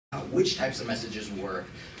which types of messages work,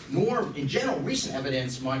 nor, in general, recent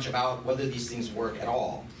evidence much about whether these things work at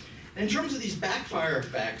all. And in terms of these backfire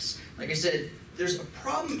effects, like I said, there's a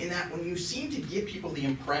problem in that when you seem to give people the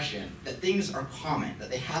impression that things are common, that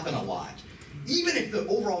they happen a lot, even if the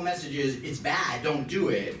overall message is, it's bad, don't do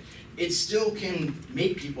it, it still can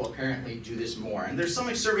make people apparently do this more. And there's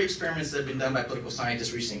some survey experiments that have been done by political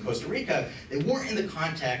scientists recently in Costa Rica. They weren't in the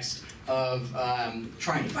context of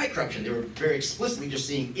trying to fight corruption. They were very explicitly just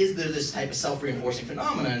seeing, is there this type of self-reinforcing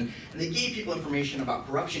phenomenon? And they gave people information about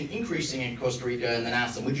corruption increasing in Costa Rica and then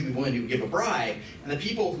asked them, would you be willing to give a bribe? And the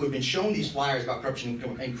people who had been shown these flyers about corruption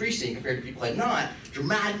increasing compared to people who had not,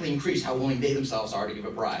 dramatically increased how willing they themselves are to give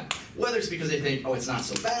a bribe. Whether it's because they think, oh, it's not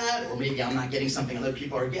so bad, or maybe I'm not getting something other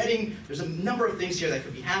people are getting. There's a number of things here that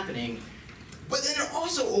could be happening. But then it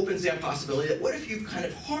also opens the possibility that what if you kind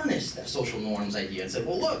of harness that social norms idea and said,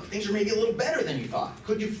 well, look, things are maybe a little better than you thought.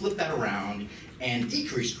 Could you flip that around and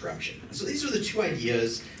decrease corruption? And so these are the two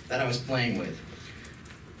ideas that I was playing with.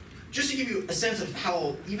 Just to give you a sense of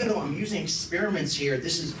how, even though I'm using experiments here,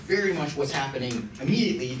 this is very much what's happening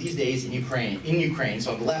immediately these days in Ukraine.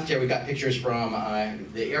 So on the left here, we got pictures from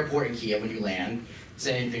the airport in Kiev when you land,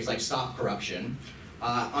 saying things like stop corruption.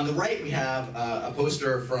 On the right, we have a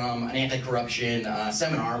poster from an anti-corruption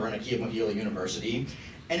seminar run at Kiev-Mogila University.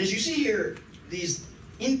 And as you see here, these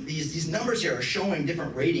numbers here are showing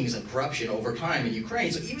different ratings of corruption over time in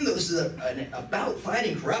Ukraine. So even though this is about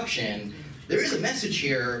fighting corruption, there is a message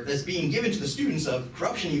here that's being given to the students of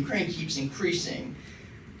corruption in Ukraine keeps increasing.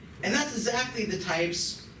 And that's exactly the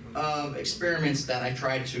types of experiments that I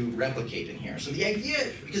tried to replicate in here. So the idea,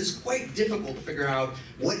 because it's quite difficult to figure out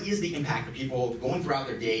what is the impact of people going throughout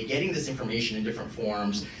their day, getting this information in different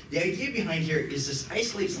forms, the idea behind here is to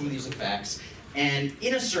isolate some of these effects and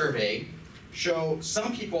in a survey show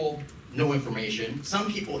some people no information,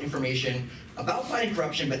 some people information about fighting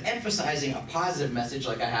corruption but emphasizing a positive message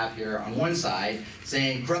like I have here on one side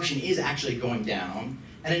saying corruption is actually going down,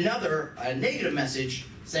 and another, a negative message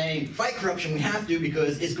saying, fight corruption, we have to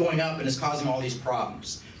because it's going up and it's causing all these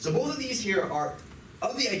problems. So both of these here are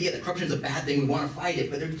of the idea that corruption is a bad thing, we want to fight it,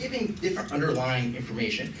 but they're giving different underlying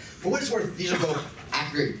information. For what it's worth, these are both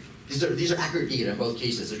accurate. These are accurate data in both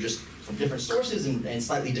cases. They're just from different sources and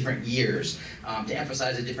slightly different years to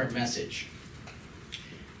emphasize a different message.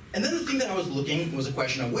 And then the thing that I was looking was a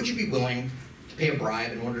question of, would you be willing to pay a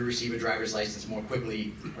bribe in order to receive a driver's license more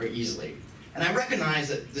quickly or easily? And I recognize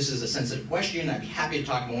that this is a sensitive question. I'd be happy to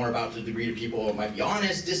talk more about the degree of people who might be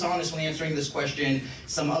honest, dishonest when answering this question,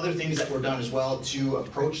 some other things that were done as well to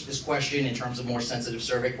approach this question in terms of more sensitive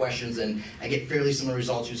survey questions, and I get fairly similar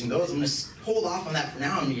results using those. I'm going to hold off on that for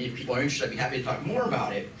now, and if people are interested, I'd be happy to talk more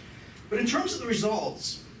about it. But in terms of the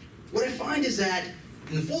results, what I find is that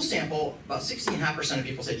in the full sample, about 16.5% of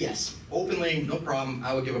people said yes, openly, no problem,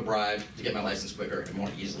 I would give a bribe to get my license quicker and more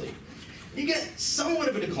easily. You get somewhat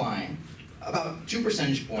of a decline, about 2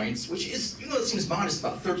 percentage points, which is, even though it seems modest,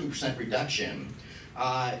 about 13% reduction,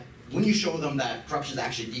 when you show them that corruption is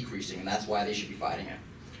actually decreasing, and that's why they should be fighting it.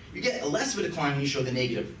 You get a less of a decline when you show the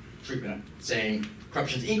negative treatment, saying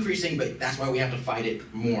corruption is increasing, but that's why we have to fight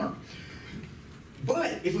it more.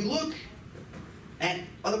 But if we look at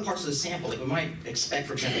other parts of the sample, like we might expect,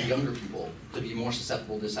 for example, younger people to be more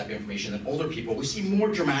susceptible to this type of information than older people, we see more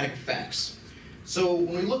dramatic effects. So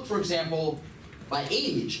when we look, for example, by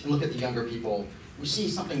age and look at the younger people, we see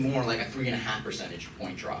something more like a 3.5 percentage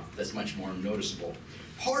point drop that's much more noticeable.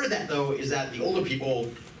 Part of that, though, is that the older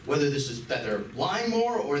people, whether this is that they're lying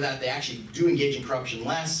more or that they actually do engage in corruption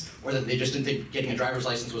less, or that they just didn't think getting a driver's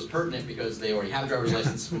license was pertinent because they already have a driver's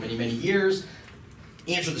license for many, many years,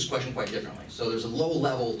 answer this question quite differently. So there's a low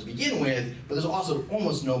level to begin with, but there's also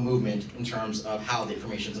almost no movement in terms of how the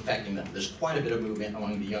information is affecting them. There's quite a bit of movement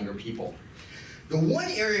among the younger people. The one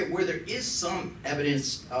area where there is some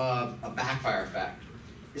evidence of a backfire effect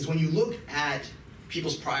is when you look at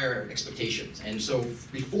people's prior expectations. And so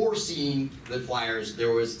before seeing the flyers,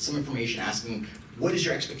 there was some information asking, what is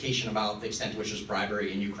your expectation about the extent to which there's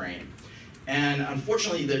bribery in Ukraine? And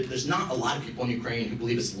unfortunately, there's not a lot of people in Ukraine who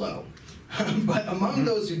believe it's low. But among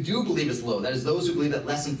those who do believe it's low, that is those who believe that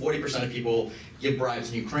less than 40% of people give bribes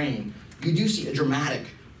in Ukraine, you do see a dramatic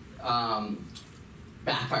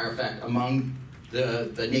backfire effect among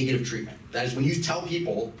the negative treatment. That is when you tell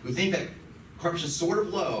people who think that corruption is sort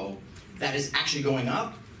of low, that is actually going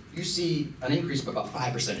up, you see an increase of about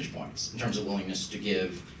 5 percentage points in terms of willingness to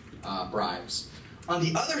give bribes. On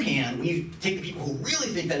the other hand, when you take the people who really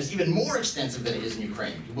think that it's even more extensive than it is in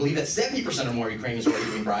Ukraine, who believe that 70% or more Ukrainians are already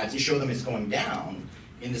giving bribes, you show them it's going down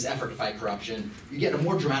in this effort to fight corruption, you get a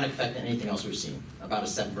more dramatic effect than anything else we've seen, about a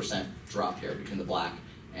 7% drop here between the black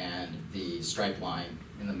and the striped line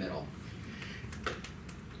in the middle.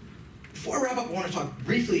 Before I wrap up, I want to talk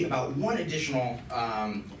briefly about one additional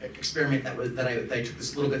experiment that I took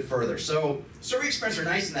this a little bit further. So survey experiments are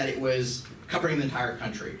nice in that it was covering the entire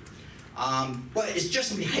country. But it's just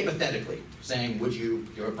simply hypothetically saying, would you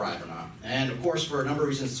give a bribe or not? And of course, for a number of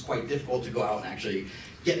reasons, it's quite difficult to go out and actually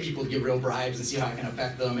get people to give real bribes and see how it can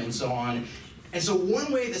affect them and so on. And so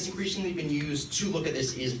one way that's increasingly been used to look at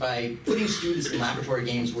this is by putting students in laboratory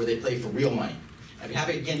games where they play for real money. I'd be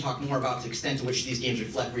happy to again talk more about the extent to which these games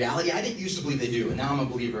reflect reality. I didn't used to believe they do, and now I'm a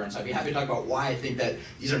believer, and so I'd be happy to talk about why I think that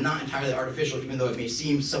these are not entirely artificial, even though it may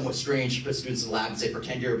seem somewhat strange to put students in the lab and say,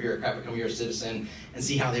 pretend you're a bureaucrat, become you're a citizen, and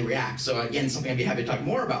see how they react. So again, something I'd be happy to talk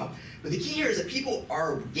more about. But the key here is that people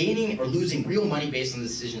are gaining or losing real money based on the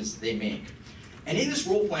decisions they make. And in this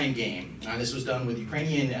role-playing game, this was done with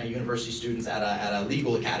Ukrainian university students at a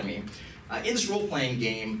legal academy. In this role-playing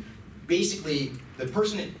game, basically, the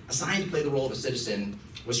person assigned to play the role of a citizen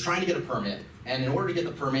was trying to get a permit, and in order to get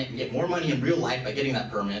the permit and get more money in real life by getting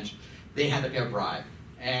that permit, they had to pay a bribe.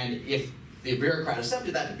 And if the bureaucrat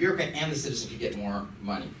accepted that, the bureaucrat and the citizen could get more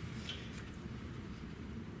money.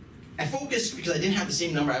 I focused, because I didn't have the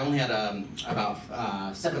same number, I only had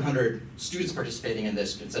about 700 students participating in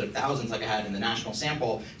this instead of thousands like I had in the national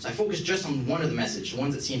sample, so I focused just on one of the messages, the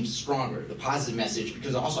ones that seemed stronger, the positive message,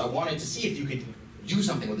 because also I wanted to see if you could do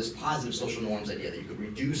something with this positive social norms idea, that you could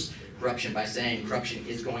reduce corruption by saying corruption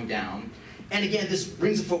is going down. And again, this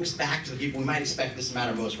brings the focus back to the people we might expect this to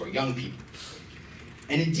matter most for, young people.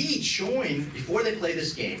 And indeed, showing, before they play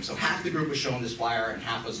this game, so half the group was shown this flyer and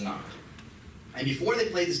half was not. And before they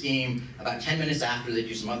play this game, about 10 minutes after they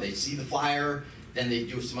do some other, they see the flyer, then they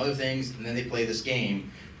do some other things, and then they play this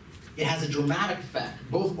game. It has a dramatic effect,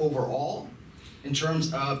 both overall, in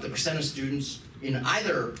terms of the percent of students in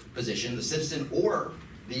either position, the citizen or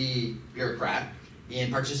the bureaucrat, in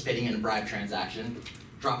participating in a bribe transaction,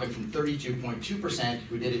 dropping from 32.2%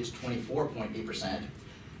 who did it to 24.8%.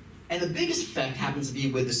 And the biggest effect happens to be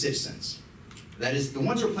with the citizens. That is, the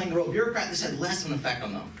ones who are playing the role of bureaucrat, this had less of an effect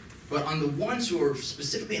on them. But on the ones who are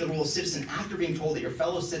specifically in the role of citizen, after being told that your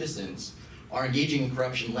fellow citizens are engaging in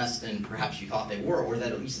corruption less than perhaps you thought they were, or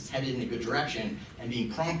that at least it's headed in a good direction, and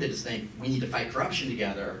being prompted to think, we need to fight corruption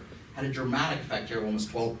together, had a dramatic effect here of almost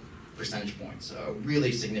 12 percentage points, so a really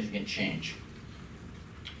significant change.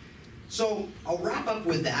 So I'll wrap up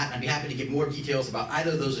with that, and I'd be happy to give more details about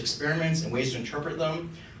either of those experiments and ways to interpret them.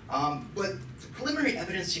 But the preliminary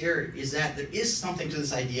evidence here is that there is something to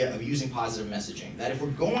this idea of using positive messaging, that if we're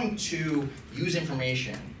going to use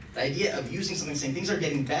information, the idea of using something saying things are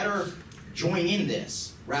getting better, join in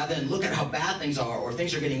this, rather than look at how bad things are or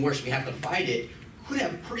things are getting worse, we have to fight it, could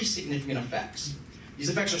have pretty significant effects. These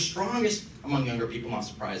effects are strongest among younger people, not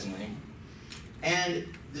surprisingly. And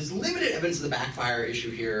there's limited evidence of the backfire issue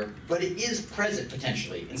here, but it is present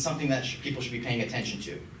potentially in something that people should be paying attention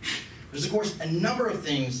to. There's, of course, a number of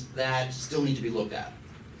things that still need to be looked at.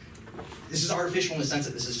 This is artificial in the sense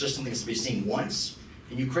that this is just something that's to be seen once.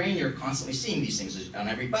 In Ukraine, you're constantly seeing these things on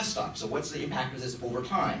every bus stop. So what's the impact of this over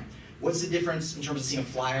time? What's the difference in terms of seeing a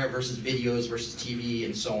flyer versus videos versus TV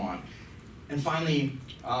and so on? And finally,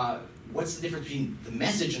 what's the difference between the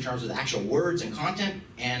message in terms of the actual words and content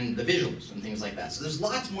and the visuals and things like that? So there's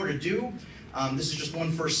lots more to do. This is just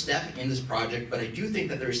one first step in this project, but I do think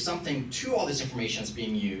that there is something to all this information that's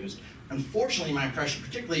being used. Unfortunately, my impression,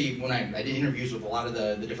 particularly when I did interviews with a lot of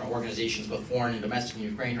the different organizations, both foreign and domestic in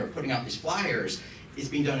Ukraine, who are putting out these flyers, is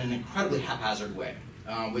being done in an incredibly haphazard way,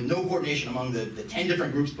 with no coordination among the 10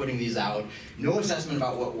 different groups putting these out, no assessment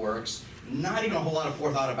about what works, not even a whole lot of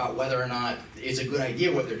forethought about whether or not it's a good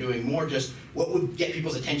idea what they're doing, more just what would get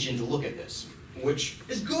people's attention to look at this, which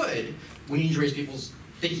is good. We need to raise people's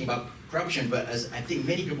thinking about corruption, but as I think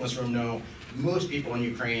many people in this room know, most people in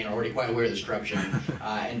Ukraine are already quite aware of this corruption,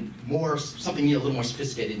 and something a little more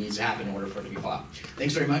sophisticated needs to happen in order for it to be fought.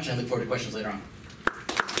 Thanks very much, and I look forward to questions later on.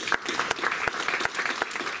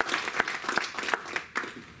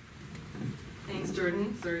 Thanks,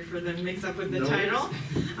 Jordan. Sorry for the mix-up with the title.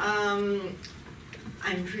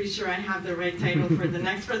 I'm pretty sure I have the right title for the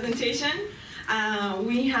next presentation.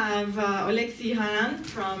 We have Oleksiy Hanan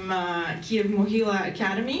from Kiev Mohyla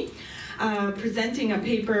Academy presenting a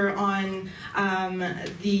paper on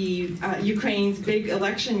the Ukraine's big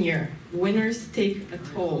election year. Winners take a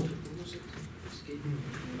toll.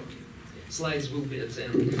 Slides will be at the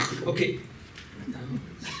end. Okay.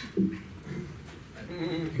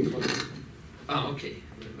 Okay.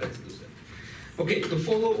 Let's do that. Okay, to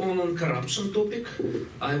follow on corruption topic,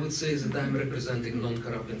 I would say that I'm representing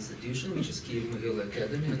non-corrupt institution, which is Kiev-Mogila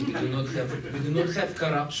Academy, and we do not have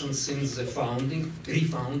corruption since the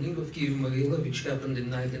refounding of Kiev-Mogila, which happened in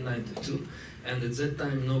 1992, and at that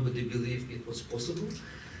time nobody believed it was possible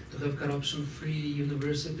to have corruption-free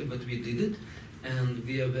university, but we did it, and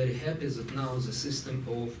we are very happy that now the system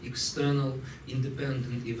of external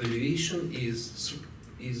independent evaluation is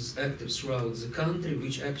active throughout the country,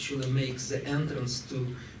 which actually makes the entrance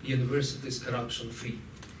to universities corruption-free.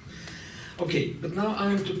 Okay, but now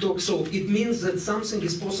I'm to talk, so it means that something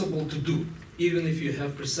is possible to do, even if you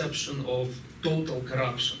have perception of total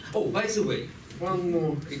corruption. Oh, by the way, one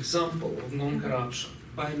more example of non-corruption,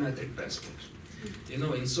 biometric passport. You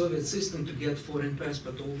know, in Soviet system to get foreign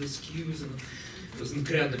passport, all these queues, and it was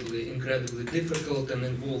incredibly difficult and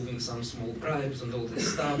involving some small bribes and all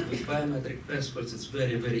this stuff. With biometric passports, it's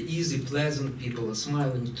very, very easy, pleasant, people are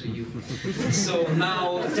smiling to you. So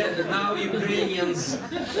now Ukrainians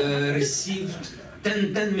received,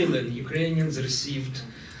 10 million Ukrainians received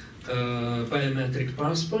biometric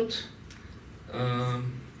passport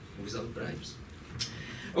without bribes.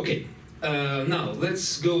 Okay. Now,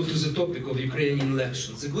 let's go to the topic of Ukrainian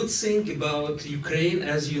elections. The good thing about Ukraine,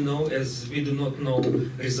 as you know, as we do not know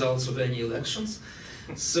results of any elections,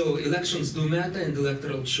 so elections do matter and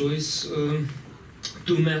electoral choice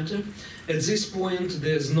do matter. At this point,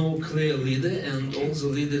 there's no clear leader and all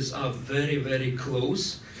the leaders are very, very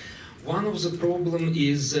close. One of the problems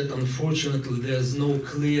is that unfortunately there's no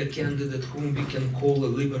clear candidate whom we can call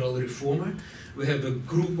a liberal reformer. We have a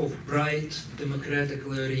group of bright,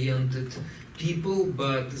 democratically oriented people,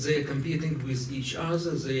 but they are competing with each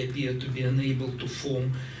other. They appear to be unable to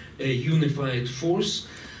form a unified force.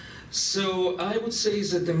 So I would say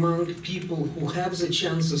that among people who have the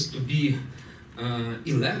chances to be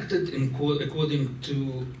elected according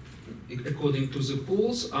to the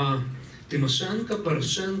polls are Tymoshenko,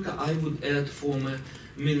 Poroshenko, I would add former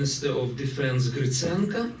Minister of Defense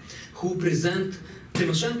Gritsenko, who present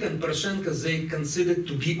Tymoshenko and Poroshenko, they considered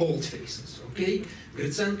to be old faces, okay?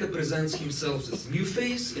 Gritsenko presents himself as new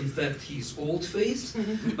face, in fact he's old face,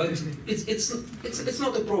 but it's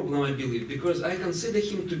not a problem, I believe, because I consider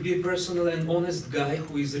him to be personally an honest guy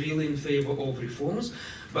who is really in favor of reforms,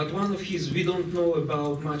 but one of his, we don't know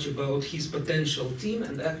much about his potential team,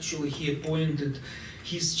 and actually he appointed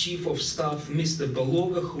his chief of staff, Mr.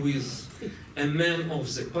 Baloga, who is a man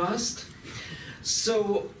of the past.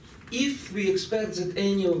 So if we expect that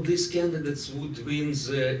any of these candidates would win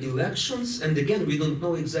the elections, and again, we don't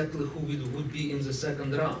know exactly who would be in the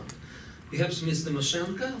second round. Perhaps Mr.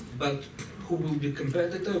 Tymoshenko, but who will be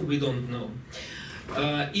competitor, we don't know.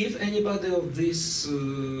 If anybody of these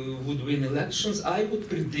would win elections, I would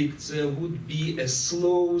predict there would be a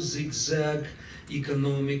slow zigzag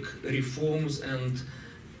economic reforms and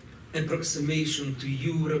approximation to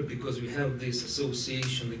Europe, because we have this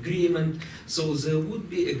association agreement. So there would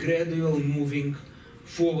be a gradual moving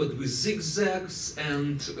forward with zigzags,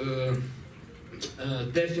 and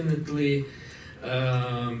definitely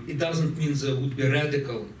it doesn't mean there would be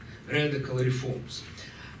radical reforms.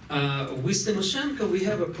 With Tymoshenko we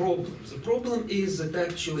have a problem. The problem is that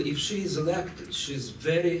actually if she is elected, she's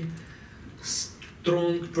very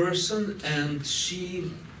strong person, and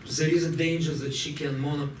there is a danger that she can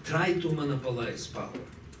try to monopolize power.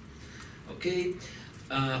 Okay,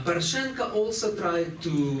 Poroshenko also tried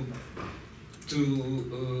to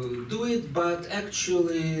do it, but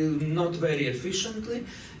actually not very efficiently.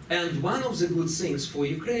 And one of the good things for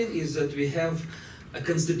Ukraine is that we have a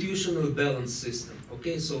constitutionally balanced system.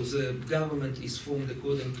 Okay, so the government is formed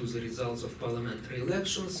according to the results of parliamentary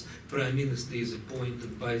elections. Prime Minister is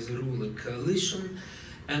appointed by the ruling coalition,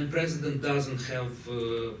 and President doesn't have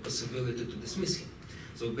possibility to dismiss him.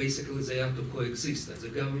 So basically they are to coexist, and the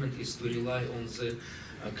government is to rely on the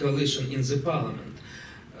coalition in the parliament.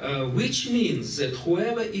 Which means that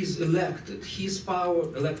whoever is elected,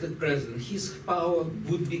 elected president, his power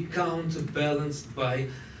would be counterbalanced by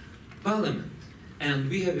parliament. And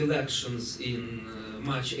we have elections in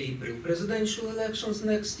March, April, presidential elections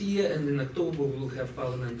next year, and in October we'll have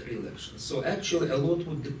parliamentary elections. So actually a lot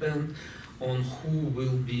would depend on who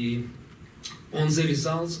will be, on the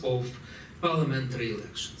results of parliamentary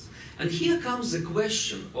elections. And here comes the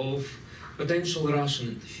question of potential Russian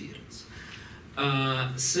interference.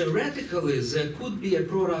 Theoretically, there could be a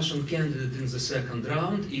pro-Russian candidate in the second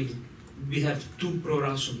round if we have two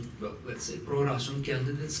pro-Russian, well, let's say pro-Russian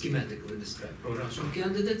candidates, schematically described pro-Russian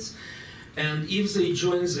candidates, and if they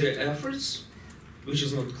join their efforts, which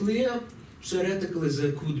is not clear, theoretically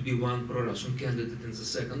there could be one pro-Russian candidate in the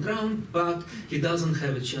second round, but he doesn't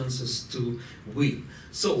have a chances to win.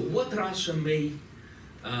 So what Russia may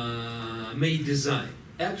design?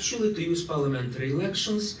 Actually to use parliamentary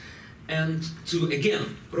elections and to,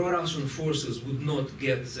 again, pro-Russian forces would not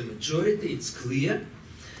get the majority, it's clear,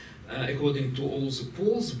 according to all the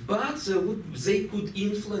polls, but they could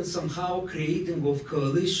influence somehow creating of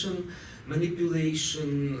coalition,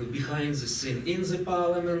 manipulation behind the scene in the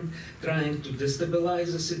parliament, trying to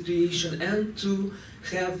destabilize the situation and to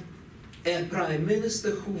have a prime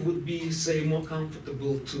minister who would be, say, more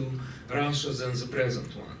comfortable to Russia than the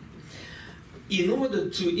present one. In order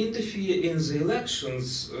to interfere in the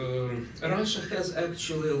elections, Russia has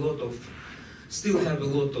actually still have a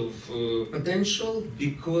lot of potential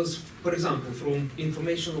because, for example, from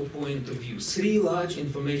informational point of view, 3 large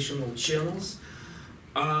informational channels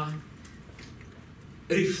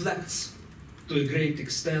reflects to a great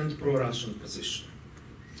extent pro-Russian position.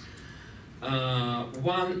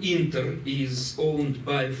 One Inter is owned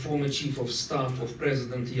by former chief of staff of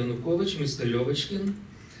President Yanukovych, Mr. Levachkin,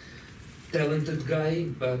 talented guy,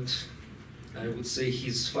 but I would say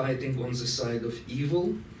he's fighting on the side of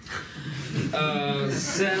evil.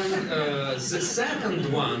 Then the second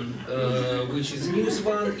one, which is News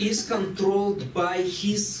One, is controlled by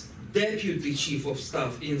his deputy chief of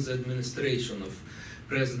staff in the administration of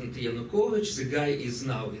President Yanukovych. The guy is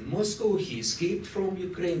now in Moscow. He escaped from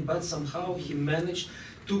Ukraine, but somehow he managed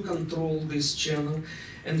to control this channel.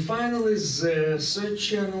 And finally, the third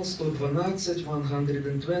channel, 112,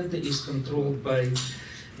 120, is controlled by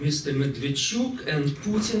Mr. Medvedchuk, and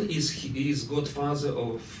Putin is godfather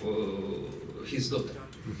of his daughter.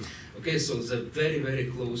 Okay, so they're very, very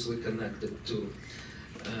closely connected to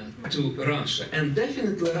Russia. And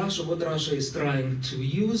definitely what Russia is trying to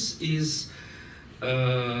use is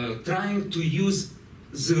trying to use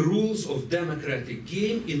the rules of democratic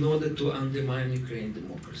game in order to undermine Ukrainian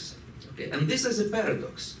democracy. Okay? And this is a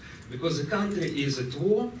paradox, because the country is at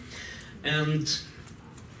war, and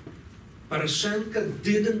Poroshenko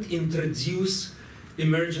didn't introduce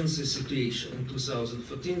emergency situation in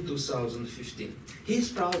 2014, 2015. He's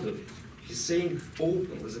proud of it. He's saying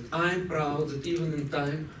openly that I'm proud that even in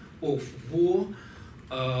time of war,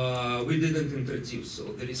 we didn't introduce,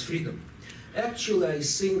 so there is freedom. Actually, I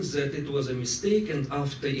think that it was a mistake, and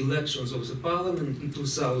after elections of the parliament in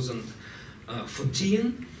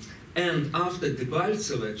 2014, and after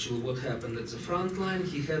Debaltseve, actually what happened at the front line,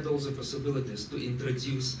 he had all the possibilities to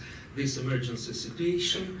introduce this emergency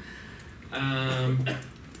situation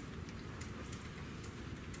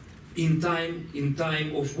in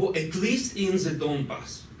time of war, at least in the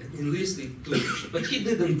Donbass, but he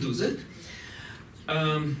didn't do that.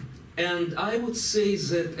 And I would say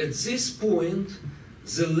that at this point,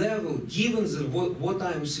 the level, given the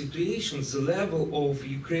wartime situation, the level of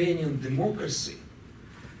Ukrainian democracy,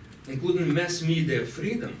 including mass media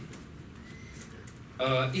freedom,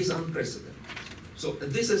 is unprecedented. So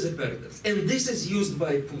this is a paradox, and this is used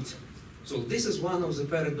by Putin. So this is one of the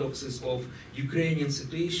paradoxes of Ukrainian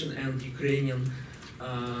situation and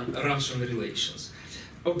Ukrainian-Russian relations.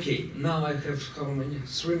 Okay, now I have how many?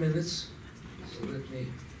 3 minutes. So let me.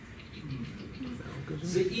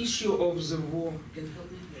 The issue of the war. Can you help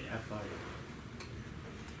me?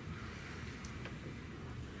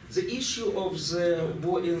 The issue of the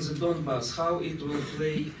war in the Donbass, how it will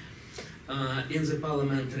play in the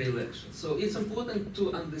parliamentary elections. So it's important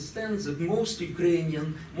to understand that most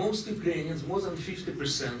Ukrainians, more than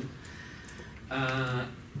 50%,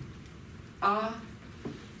 are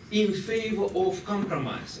in favor of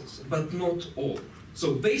compromises, but not all.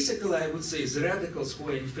 So basically, I would say the radicals who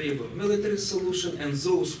are in favor of military solution and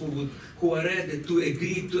those who are ready to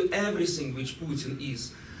agree to everything which Putin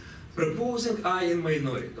is proposing are in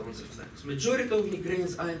minority on the flanks. Majority of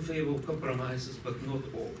Ukrainians are in favor of compromises, but not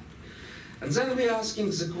all. And then we're asking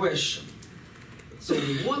the question, so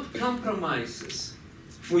what compromises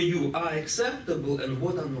for you are acceptable and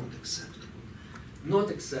what are not acceptable? Not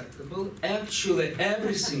acceptable, actually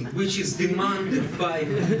everything which is demanded by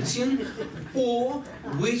Putin or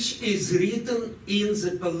which is written in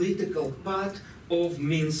the political part of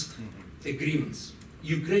Minsk agreements.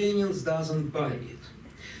 Ukrainians doesn't buy it.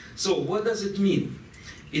 So what does it mean?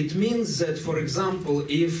 It means that, for example,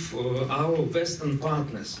 if our Western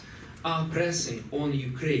partners are pressing on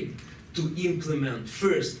Ukraine to implement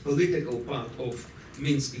first political part of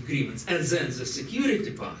Minsk agreements and then the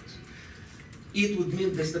security part, it would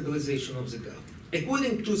mean destabilization of the government.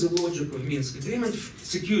 According to the logic of Minsk agreement,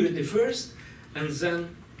 security first and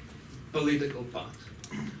then political part,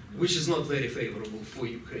 which is not very favorable for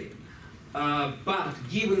Ukraine. But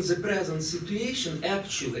given the present situation,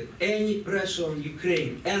 actually, any pressure on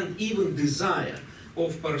Ukraine and even desire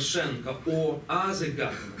of Poroshenko or other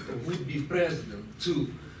government or would-be president to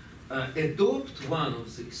adopt one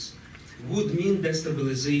of these would mean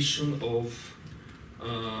destabilization of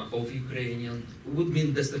Ukrainian, would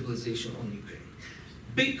mean destabilization on Ukraine.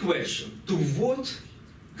 Big question, to what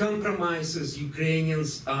compromises Ukrainians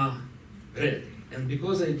are ready? And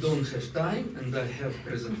because I don't have time and I have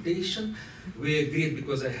presentation, we agreed,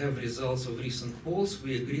 because I have results of recent polls,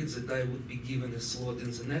 we agreed that I would be given a slot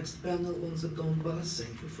in the next panel on the Donbass.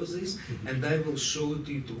 Thank you for this. And I will show it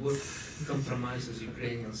to you to what compromises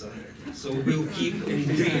Ukrainians are ready. So we'll keep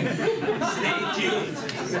intrigued. Stay tuned.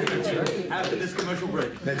 After this commercial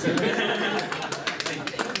break. That's it.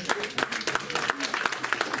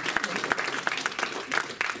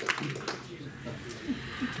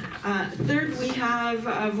 Third, we have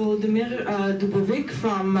Volodymyr Dubovik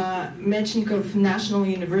from Mechnikov National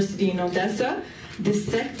University in Odessa,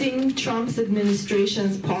 dissecting Trump's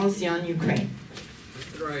administration's policy on Ukraine.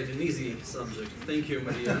 Right, an easy subject. Thank you,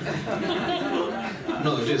 Maria.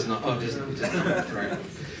 No, it is not. Oh, it is not. Right.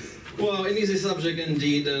 Well, an easy subject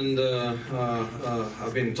indeed, and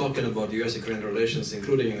I've been talking about US-Ukraine relations,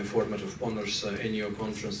 including in the format of honors annual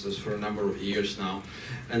conferences for a number of years now.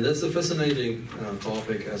 And that's a fascinating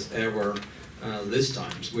topic as ever this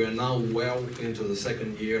time. We are now well into the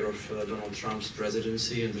second year of Donald Trump's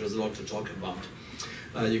presidency, and there's a lot to talk about.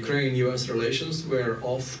 Ukraine-US relations were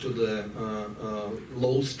off to the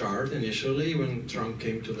low start initially when Trump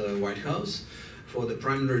came to the White House, for the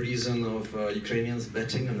primary reason of Ukrainians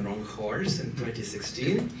betting on the wrong horse in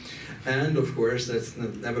 2016. And of course, that's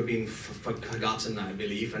never been forgotten, I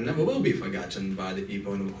believe, and never will be forgotten by the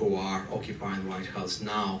people who are occupying the White House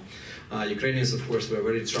now. Ukrainians, of course, were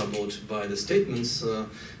very troubled by the statements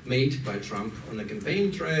made by Trump on the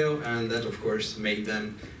campaign trail, and that, of course, made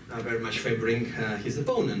them very much favoring his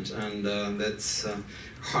opponent, and that's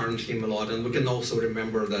harmed him a lot. And we can also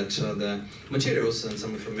remember that the materials and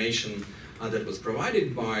some information that was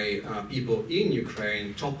provided by people in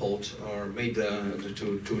Ukraine toppled or made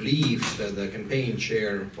to leave the campaign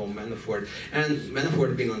chair, Paul Manafort. And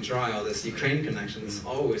Manafort being on trial, this Ukraine connection is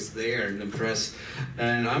always there in the press.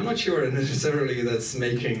 And I'm not sure necessarily that's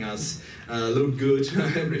making us look good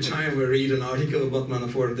every time we read an article about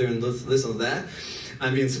Manafort doing this or that. I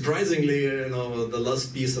mean, surprisingly, the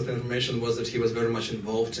last piece of information was that he was very much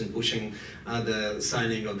involved in pushing the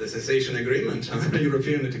signing of the cessation agreement,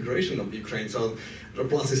 European integration of Ukraine. So there are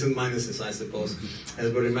pluses and minuses, I suppose.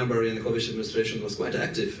 As we remember, Yanukovych administration was quite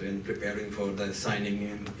active in preparing for the signing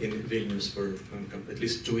in Vilnius for at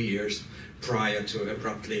least 2 years prior to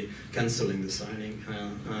abruptly cancelling the signing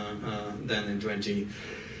then in 2014.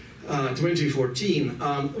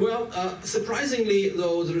 Surprisingly,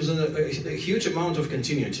 though, there is a huge amount of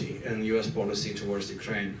continuity in U.S. policy towards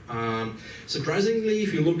Ukraine. Surprisingly,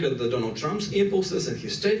 if you look at Donald Trump's impulses and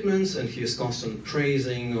his statements and his constant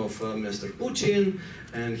praising of Mr. Putin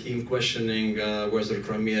and him questioning whether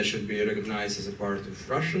Crimea should be recognized as a part of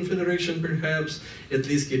Russian Federation, perhaps, at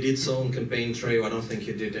least he did so on campaign trail. I don't think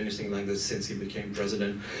he did anything like this since he became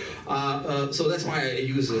president. So that's why I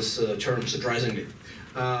use this term, surprisingly.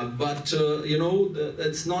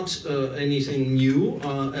 It's not anything new,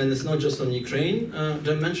 and it's not just on Ukraine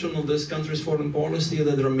dimension of this country's foreign policy.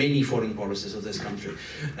 That there are many foreign policies of this country,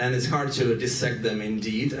 and it's hard to dissect them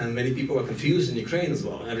indeed, and many people are confused in Ukraine as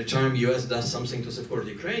well. Every time US does something to support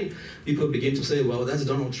Ukraine, people begin to say, well, that's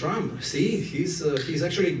Donald Trump. See, he's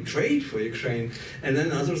actually great for Ukraine. And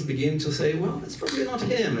then others begin to say, well, it's probably not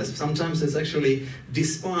him. As sometimes it's actually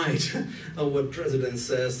despite what President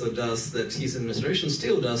says or does, that his administration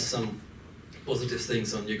still does some positive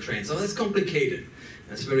things on Ukraine. So that's complicated.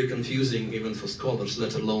 It's very confusing even for scholars,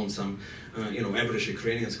 let alone some average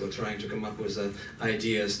Ukrainians who are trying to come up with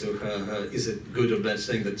ideas to is it good or bad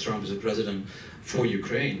thing that Trump is a president for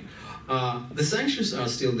Ukraine. The sanctions are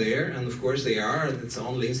still there, and of course they are. It's the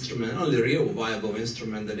only instrument, only real viable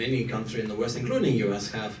instrument that any country in the West, including US,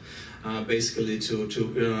 have basically to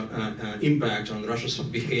impact on Russia's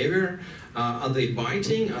behavior. Are they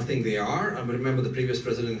biting? I think they are. I remember the previous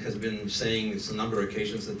president has been saying it's a number of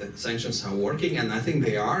occasions that the sanctions are working, and I think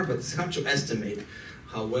they are, but it's hard to estimate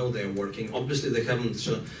how well they're working. Obviously, they haven't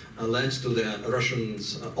led to the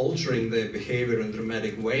Russians altering their behavior in a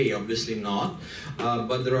dramatic way, obviously not.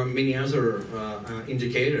 But there are many other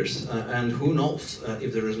indicators, and who knows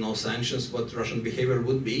if there is no sanctions, what Russian behavior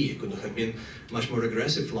would be. It could have been much more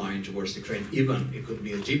aggressive line towards Ukraine, even. It could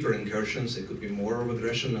be deeper incursions, it could be more of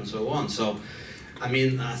aggression, and so on. So I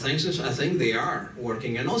mean, sanctions, I think they are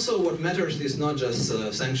working. And also what matters is not just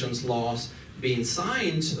sanctions laws being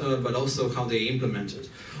signed, but also how they implemented.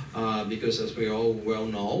 Because as we all well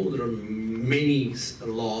know, there are many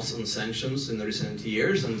laws on sanctions in the recent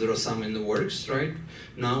years, and there are some in the works right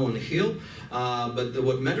now on the Hill. But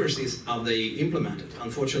what matters is how they implemented.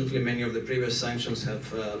 Unfortunately, many of the previous sanctions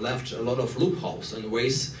have left a lot of loopholes and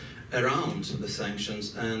ways around the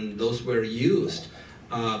sanctions, and those were used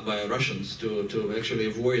by Russians to actually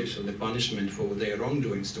avoid the punishment for their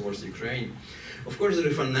wrongdoings towards Ukraine. Of course, there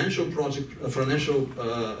is financial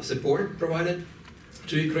support provided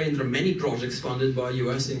to Ukraine. There are many projects funded by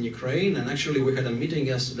US in Ukraine, and actually we had a meeting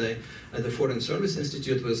yesterday at the Foreign Service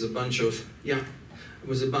Institute with a bunch of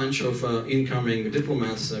incoming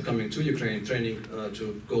diplomats coming to Ukraine, training to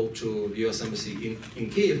go to the US Embassy in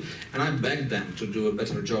Kyiv, and I begged them to do a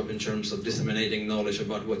better job in terms of disseminating knowledge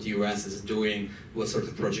about what US is doing, what sort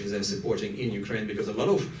of projects they're supporting in Ukraine, because a lot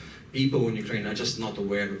of people in Ukraine are just not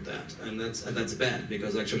aware of that, and that's bad,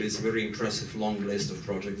 because actually it's a very impressive long list of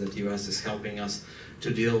projects that US is helping us to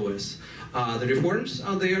deal with. The reforms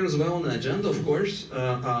are there as well on the agenda, of course.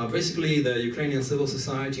 Basically, the Ukrainian civil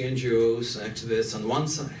society, NGOs, activists on one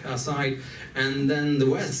side, and then the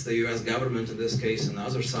West, the US government in this case, on the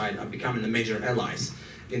other side, are becoming the major allies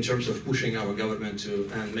in terms of pushing our government to,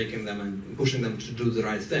 and pushing them to do the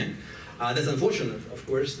right thing. That's unfortunate, of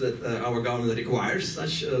course, that our government requires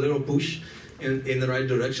such a little push in the right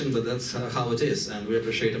direction, but that's how it is, and we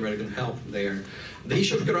appreciate American help there. The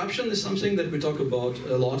issue of corruption is something that we talk about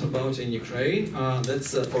a lot about in Ukraine.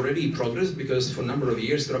 That's already progress, because for a number of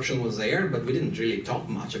years corruption was there, but we didn't really talk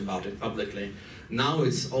much about it publicly. Now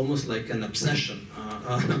it's almost like an obsession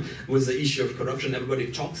with the issue of corruption. Everybody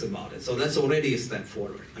talks about it. So that's already a step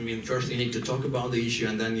forward. I mean, first you need to talk about the issue,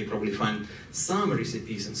 and then you probably find some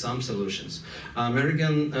recipes and some solutions.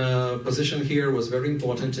 American position here was very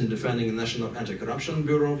important in defending the National Anti-Corruption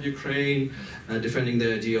Bureau of Ukraine, defending the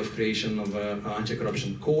idea of creation of an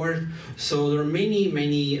anti-corruption court. So there are many,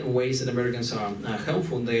 many ways that Americans are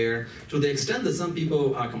helpful there, to the extent that some people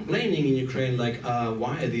are complaining in Ukraine, like,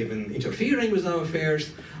 why are they even interfering with our affairs?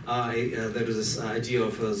 There is this idea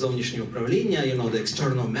of зовнішнє управління, you know, the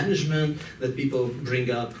external management that people bring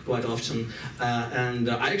up quite often. And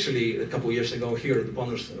I actually, a couple of years ago here at the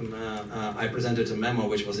Ponders, I presented a memo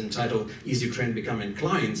which was entitled, "Is Ukraine becoming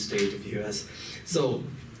client state of the US?" So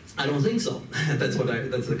I don't think so. That's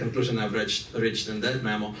the conclusion I've reached in that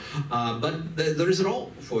memo. But there is a role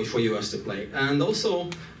for US to play. And also,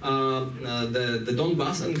 the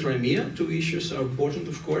Donbass and Crimea, two issues are important,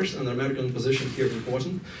 of course, and the American position here is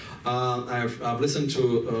important. I've listened to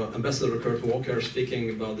Ambassador Kurt Walker speaking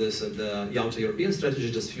about this at the Yalta European Strategy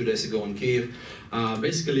just a few days ago in Kyiv.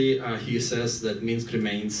 Basically, he says that Minsk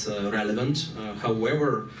remains relevant. However,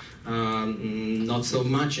 not so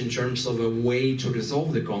much in terms of a way to resolve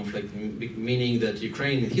the conflict, meaning that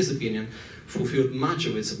Ukraine, in his opinion, fulfilled much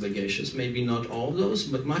of its obligations, maybe not all of those,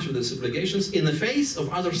 but much of its obligations in the face of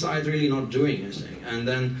other side really not doing anything. And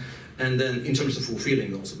then in terms of fulfilling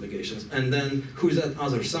those obligations. And then who is that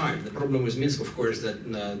other side? The problem with Minsk, of course, that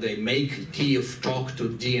they make Kyiv talk to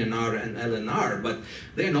DNR and LNR, but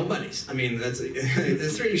they're nobodies. I mean,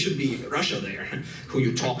 this really should be Russia there, who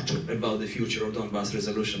you talk to about the future of Donbass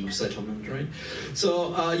resolution or settlement, right? So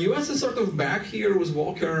US is sort of back here with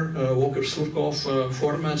Walker-Surkov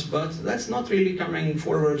format, but that's not really coming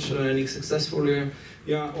forward any successfully.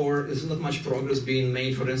 Yeah, or there's not much progress being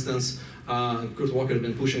made. For instance, Kurt Walker has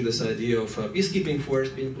been pushing this idea of peacekeeping force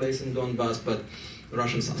being placed in Donbass, but the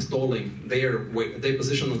Russians are stalling. Their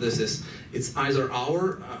position on this is it's either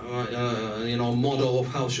our model of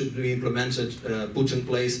how should be implemented, put in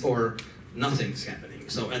place, or nothing's happening.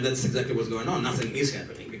 So, and that's exactly what's going on. Nothing is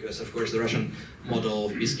happening because, of course, the Russian model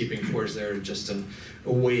of peacekeeping force, they're just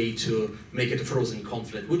a way to make it a frozen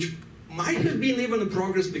conflict, which might have been even a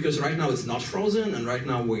progress, because right now it's not frozen, and right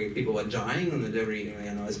now people are dying on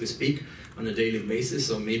as we speak, on a daily basis.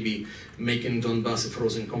 So maybe making Donbass a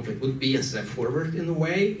frozen conflict would be a step forward in a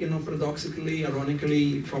way, paradoxically,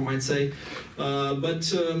 ironically, if I might say. But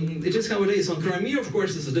it is how it is. On Crimea, of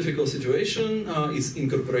course, it's a difficult situation. It's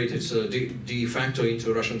incorporated de facto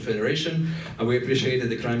into Russian Federation. We appreciated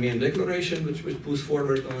the Crimean Declaration, which was pushed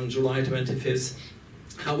forward on July 25th.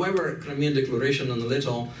 However, Crimean Declaration on a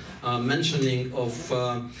little mentioning of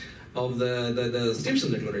the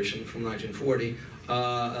Stimson Declaration from 1940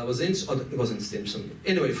 it wasn't Stimson.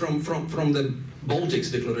 Anyway, from the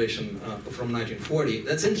Baltics Declaration from 1940.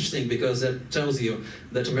 That's interesting because that tells you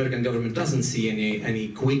that American government doesn't see any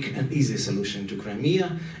quick and easy solution to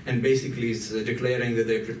Crimea, and basically is declaring that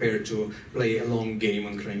they're prepared to play a long game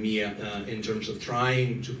on Crimea in terms of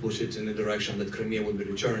trying to push it in the direction that Crimea would be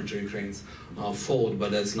returned to Ukraine's fold,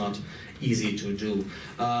 but that's not easy to do.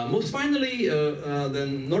 Most finally,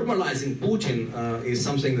 then normalizing Putin is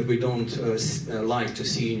something that we don't like to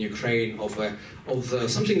see in Ukraine of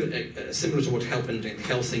something similar to what happened in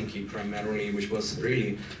Helsinki primarily, which was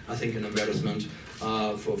really, I think, an embarrassment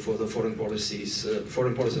for the foreign policy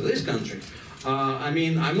of this country. I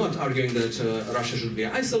mean, I'm not arguing that Russia should be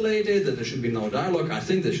isolated, that there should be no dialogue. I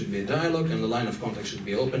think there should be a dialogue and the line of contact should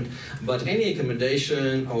be opened. But any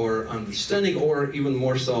accommodation or understanding, or even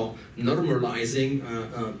more so, normalizing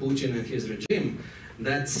Putin and his regime,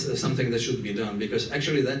 that's something that should be done, because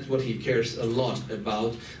actually that's what he cares a lot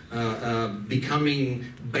about,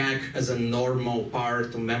 becoming back as a normal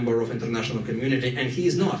part, a member of international community, and he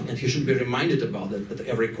is not, and he should be reminded about that at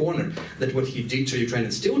every corner, that what he did to Ukraine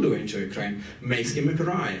and still doing to Ukraine makes him a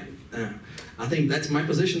pariah. I think that's my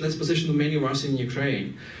position, that's the position of many of us in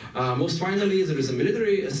Ukraine. Most finally, there is a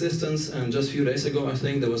military assistance, and just a few days ago, I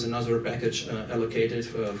think, there was another package allocated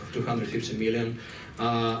for 250 million,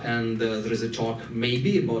 and there is a talk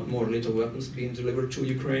maybe about more lethal weapons being delivered to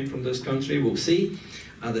Ukraine from this country. We'll see.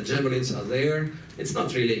 The javelins are there. It's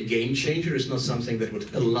not really a game changer. It's not something that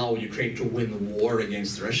would allow Ukraine to win the war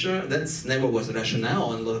against Russia. That's never was the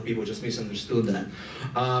rationale, and a lot of people just misunderstood that.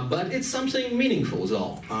 But it's something meaningful,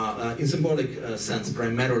 though, in symbolic sense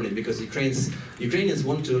primarily, because Ukrainians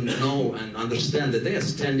want to know and understand that they are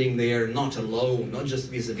standing there not alone, not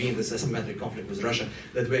just vis-a-vis this asymmetric conflict with Russia,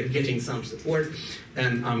 that we're getting some support.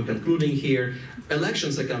 And I'm concluding here.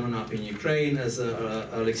 Elections are coming up in Ukraine, as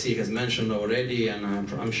Alexei has mentioned already, and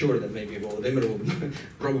I'm sure that maybe Volodymyr will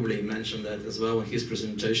probably mention that as well in his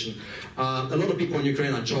presentation. A lot of people in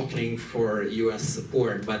Ukraine are jockeying for US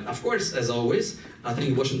support, but of course, as always, I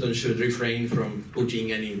think Washington should refrain from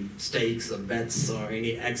putting any stakes or bets or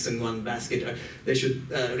any eggs in one basket. They should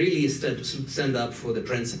really stand up for the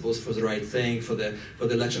principles, for the right thing, for the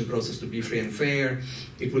election process to be free and fair.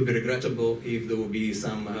 It would be regrettable if there would be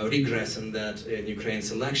some regress in that in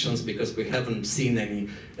Ukraine's elections, because we haven't seen any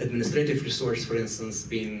administrative resource, for instance,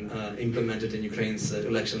 being implemented in Ukraine's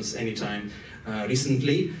elections anytime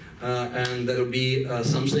recently. And that will be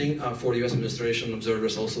something for US administration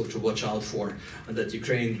observers also to watch out for, that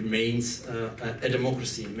Ukraine remains a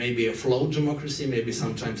democracy, maybe a flawed democracy, maybe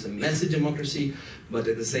sometimes a messy democracy, but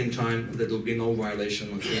at the same time there will be no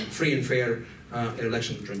violation of free and fair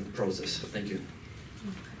election process. Thank you.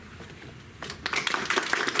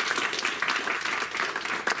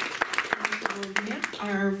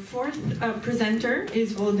 Our fourth presenter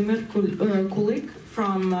is Volodymyr Kulik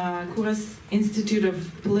from Cooley Institute of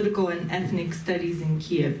Political and Ethnic Studies in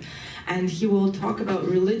Kiev. And he will talk about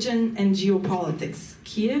religion and geopolitics.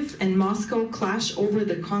 Kiev and Moscow clash over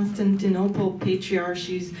the Constantinople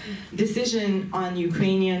Patriarchy's decision on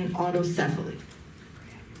Ukrainian autocephaly.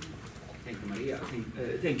 Thank you, Maria.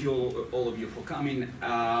 Thank you, all of you, for coming.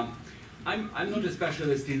 I'm not a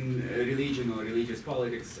specialist in religion or religious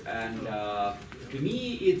politics, and to me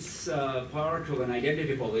it's part of an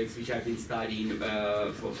identity politics which I've been studying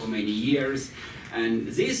for many years, and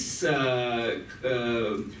this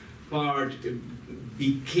part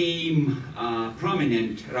became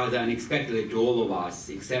prominent rather unexpectedly to all of us,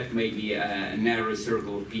 except maybe a narrow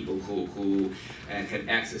circle of people who had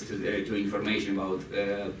access to information about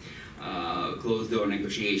closed-door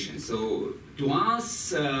negotiations. So to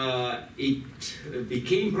us, it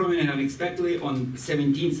became prominent unexpectedly on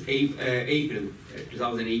 17th April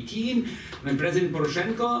 2018, when President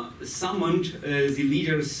Poroshenko summoned the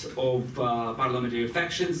leaders of parliamentary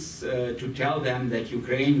factions to tell them that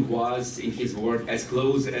Ukraine was, in his word, as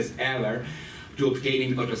close as ever to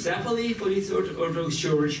obtaining autocephaly for its Orthodox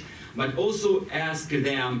Church, but also asked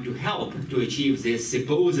them to help to achieve this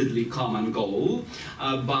supposedly common goal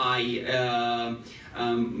by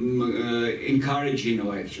encouraging,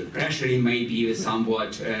 or actually pressuring maybe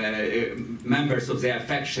somewhat members of their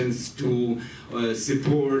factions to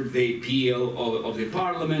support the appeal of the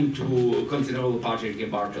parliament to Constantinople Patriarch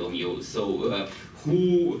Bartholomew. So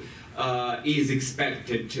who is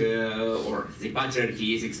expected, or the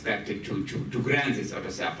Patriarchy is expected to grant this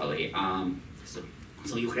autocephaly. So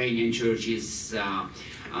So Ukrainian Church is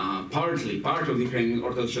part of the Ukrainian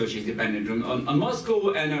Orthodox Church is dependent on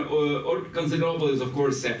Moscow, and Constantinople is, of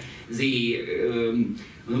course, the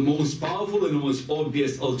most powerful and the most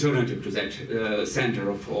obvious alternative to that center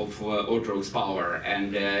of Orthodox power,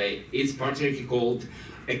 and it's particularly called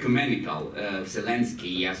ecumenical,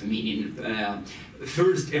 Zelensky, yes, meaning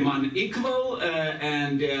first among equal,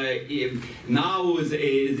 and now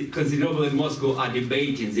Constantinople and Moscow are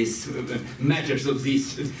debating these matters of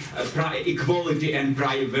this equality and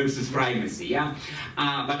versus primacy. Yeah,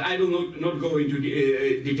 but I will not go into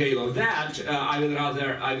detail of that. I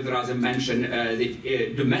would rather mention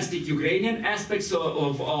the domestic Ukrainian aspects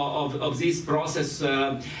of this process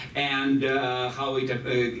and how it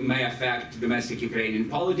may affect domestic Ukrainian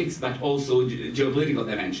politics, but also geopolitical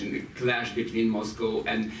dimension, the clash between Moscow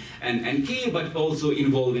and Kiev, but also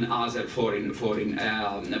involving other foreign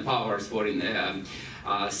powers, foreign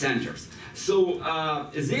centers. So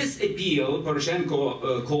this appeal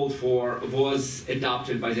Poroshenko called for was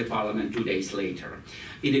adopted by the parliament 2 days later.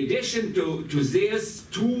 In addition to this,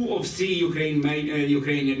 2 of 3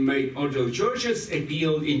 Ukrainian Orthodox churches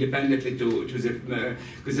appealed independently to the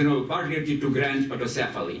Constantinople Patriarchate to grant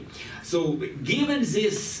autocephaly. So given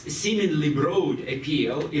this seemingly broad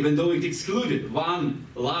appeal, even though it excluded one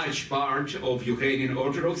large part of Ukrainian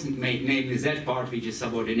Orthodox, namely that part which is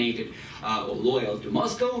subordinated or loyal to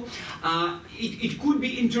Moscow, it could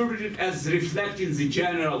be interpreted as reflecting the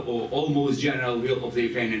general or almost general will of the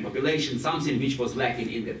Ukrainian population, something which was lacking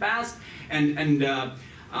in the past, and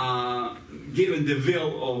given the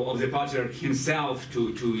will of the Patriarch himself to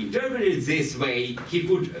interpret it this way, he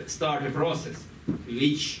could start a process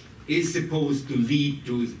which is supposed to lead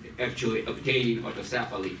to actually obtaining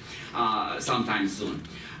autocephaly sometime soon.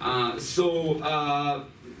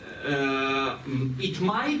 It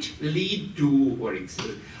might lead to, or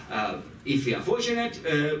if we are fortunate,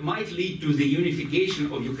 might lead to the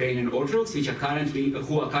unification of Ukrainian Orthodox, who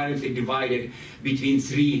are currently divided between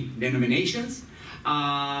 3 denominations,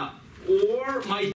 or might